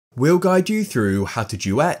We'll guide you through how to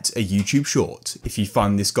duet a YouTube short. If you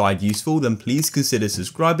find this guide useful, then please consider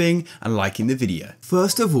subscribing and liking the video.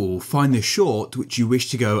 First of all, find the short which you wish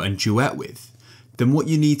to go and duet with. Then what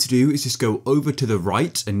you need to do is just go over to the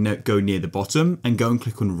right and go near the bottom and go and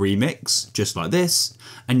click on remix, just like this.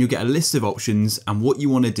 And you'll get a list of options, and what you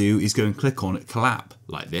want to do is go and click on collab,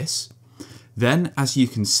 like this. Then, as you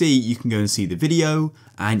can see, you can go and see the video,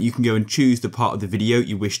 and you can go and choose the part of the video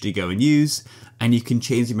you wish to go and use, and you can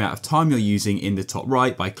change the amount of time you're using in the top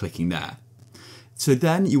right by clicking there. So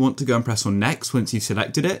then you want to go and press on next once you've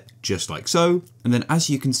selected it, just like so. And then as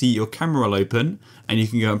you can see, your camera will open and you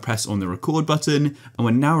can go and press on the record button, and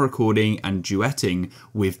we're now recording and duetting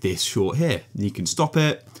with this short here. You can stop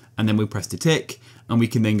it, and then we'll press the tick, and we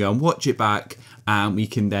can then go and watch it back, and we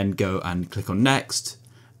can then go and click on next,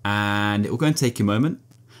 and it will go and take a moment.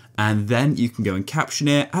 And then you can go and caption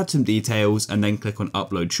it, add some details, and then click on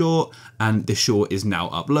upload short, and the short is now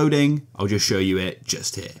uploading. I'll just show you it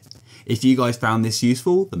just here. If you guys found this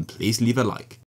useful, then please leave a like.